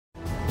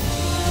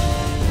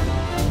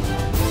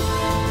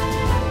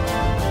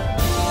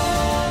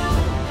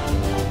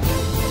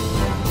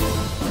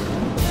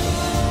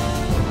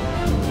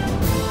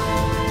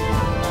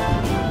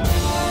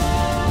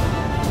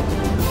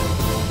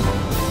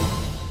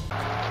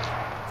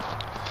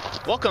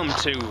Welcome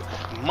to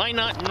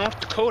Minot, North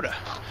Dakota.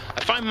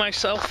 I find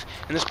myself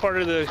in this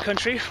part of the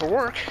country for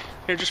work,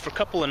 here just for a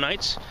couple of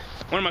nights.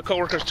 One of my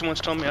coworkers once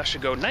told me I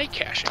should go night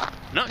caching.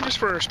 Not just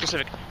for a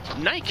specific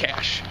night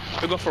cache,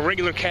 but go for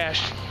regular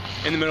cache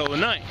in the middle of the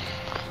night.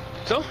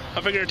 So,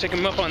 I figured I'd take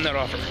him up on that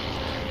offer,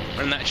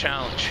 on that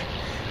challenge.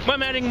 But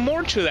I'm adding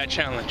more to that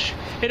challenge.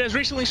 It has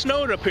recently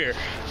snowed up here.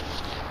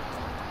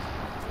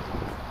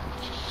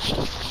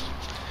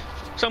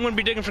 So I'm going to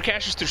be digging for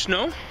caches through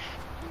snow.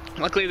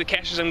 Luckily the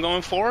caches I'm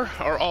going for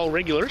are all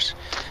regulars,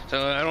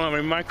 so I don't have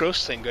any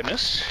micros, thank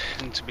goodness,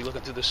 and to be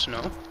looking through the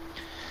snow.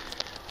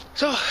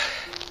 So,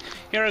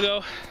 here I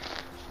go,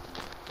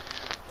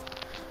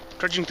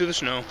 trudging through the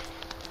snow.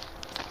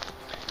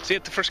 See you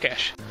at the first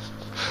cache.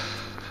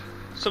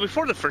 So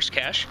before the first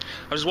cache,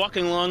 I was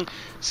walking along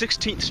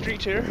 16th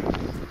Street here,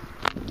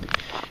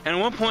 and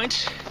at one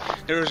point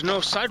there was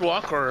no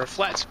sidewalk or a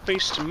flat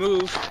space to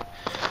move,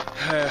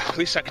 at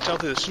least I could tell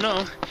through the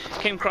snow.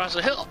 Came across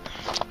a hill,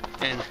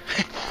 and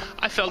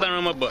I fell down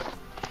on my butt.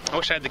 I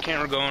wish I had the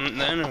camera going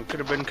then, it could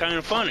have been kind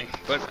of funny,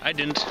 but I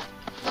didn't.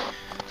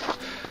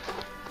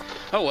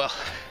 Oh well.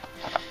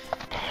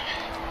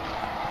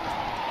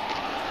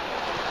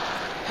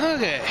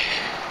 Okay.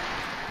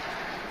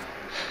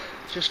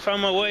 Just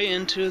found my way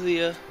into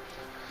the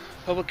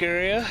public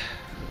area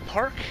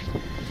park.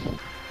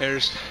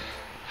 There's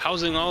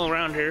housing all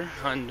around here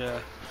on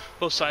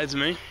both sides of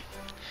me,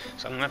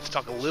 so I'm gonna have to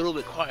talk a little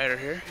bit quieter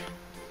here.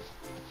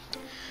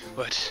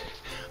 But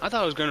I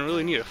thought I was gonna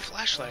really need a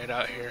flashlight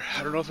out here.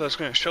 I don't know if that's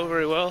gonna show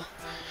very well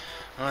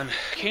on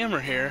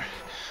camera here,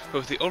 but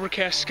with the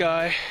overcast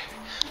sky,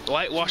 the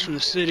light wash from the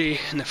city,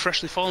 and the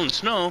freshly fallen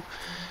snow,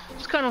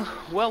 it's kind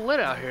of well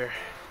lit out here.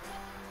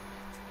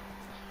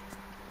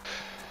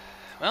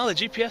 Well, the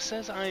GPS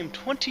says I am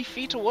 20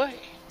 feet away.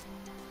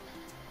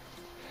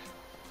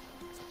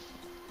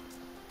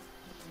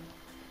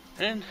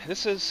 And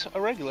this is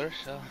a regular,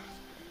 so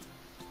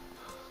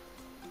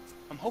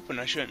I'm hoping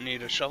I shouldn't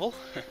need a shovel.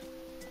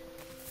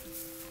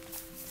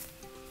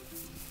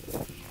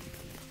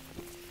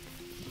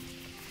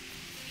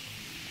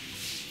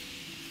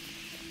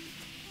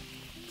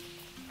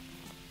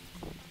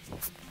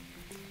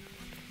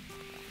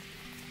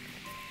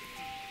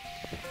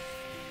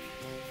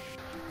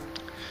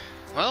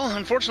 Well,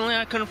 unfortunately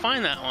I couldn't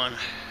find that one.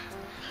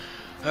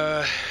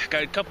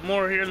 Got a couple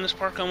more here in this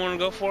park I want to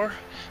go for,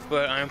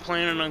 but I'm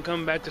planning on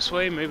coming back this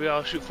way. Maybe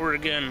I'll shoot for it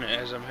again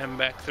as I'm heading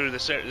back through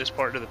this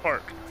part of the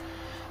park.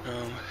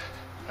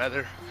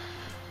 Rather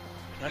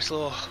nice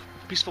little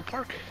peaceful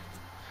park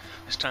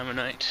this time of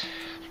night.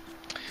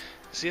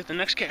 See you at the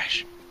next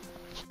cache.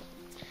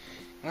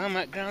 Well, I'm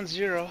at ground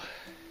zero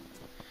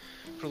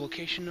for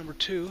location number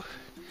 2.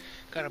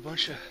 Got a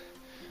bunch of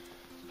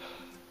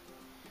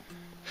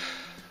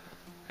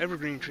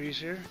evergreen trees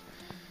here,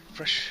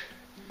 fresh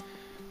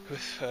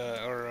with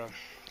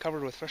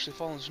covered with freshly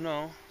fallen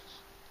snow.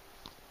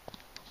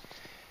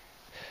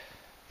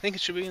 I think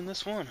it should be in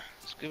this one.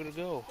 Let's give it a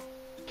go.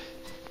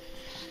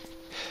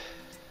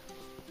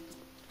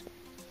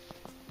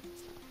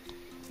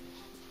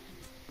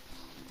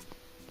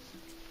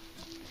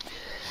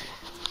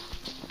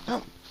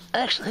 Oh,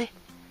 actually,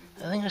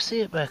 I think I see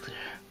it back there.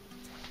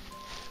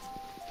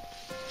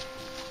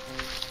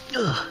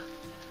 Ugh,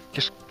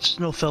 just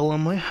snow fell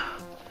on me.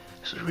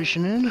 Just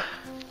reaching in.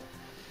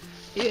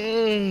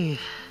 Yay!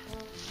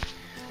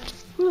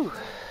 Woo!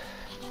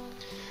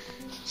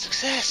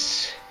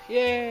 Success!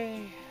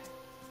 Yay!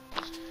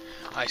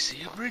 I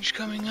see a bridge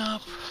coming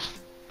up.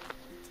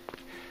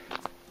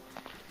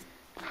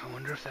 I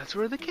wonder if that's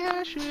where the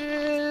cache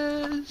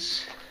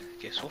is.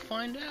 Guess we'll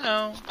find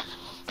out.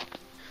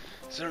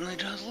 Certainly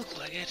does look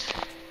like it.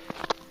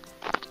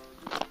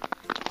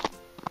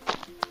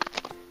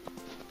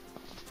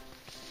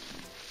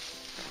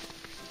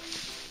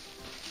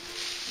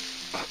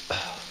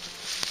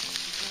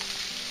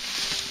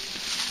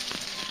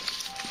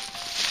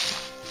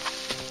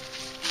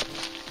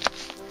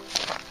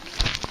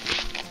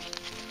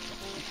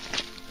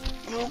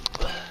 Nope.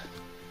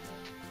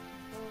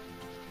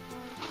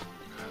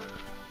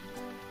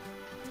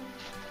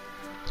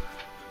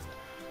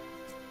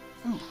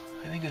 Ooh,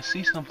 I think I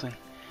see something.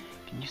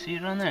 Can you see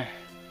it on there?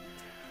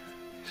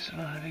 Just don't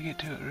know how to get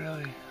to it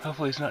really.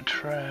 Hopefully it's not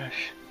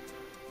trash.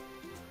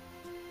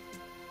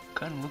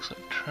 Kind of looks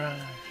like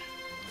trash.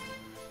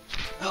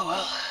 Oh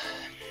well.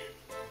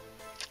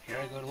 Here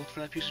I go to look for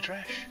that piece of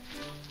trash.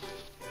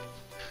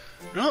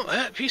 No,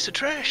 that piece of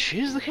trash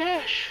is the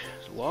cache.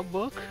 It's a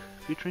logbook,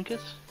 a few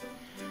trinkets.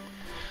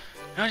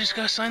 Now I just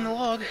gotta sign the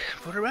log,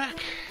 put her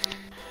back.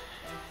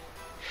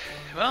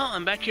 Well,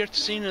 I'm back here at the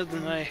scene of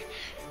my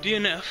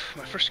DNF,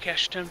 my first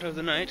cache attempt of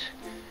the night.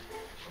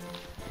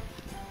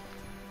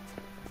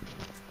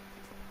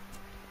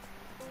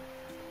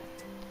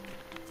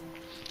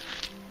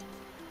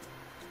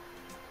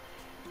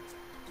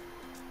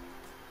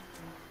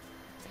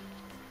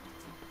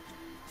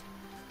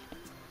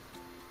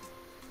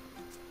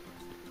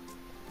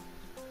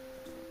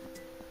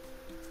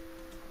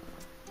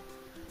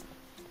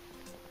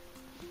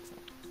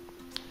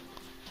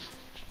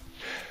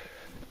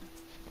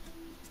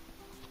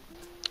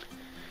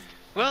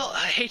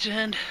 hate to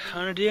end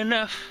on a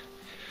DNF,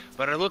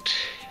 but I looked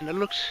and I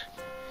looked,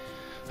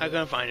 I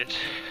couldn't find it.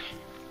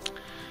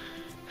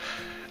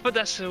 But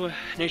that's the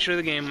nature of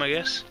the game, I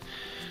guess.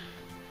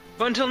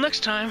 But until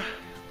next time,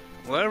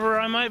 wherever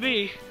I might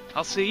be,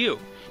 I'll see you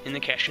in the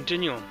cache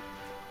continuum.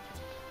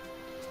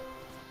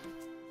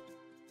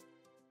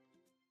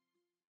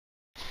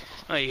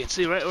 Oh, you can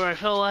see right where I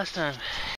fell last time.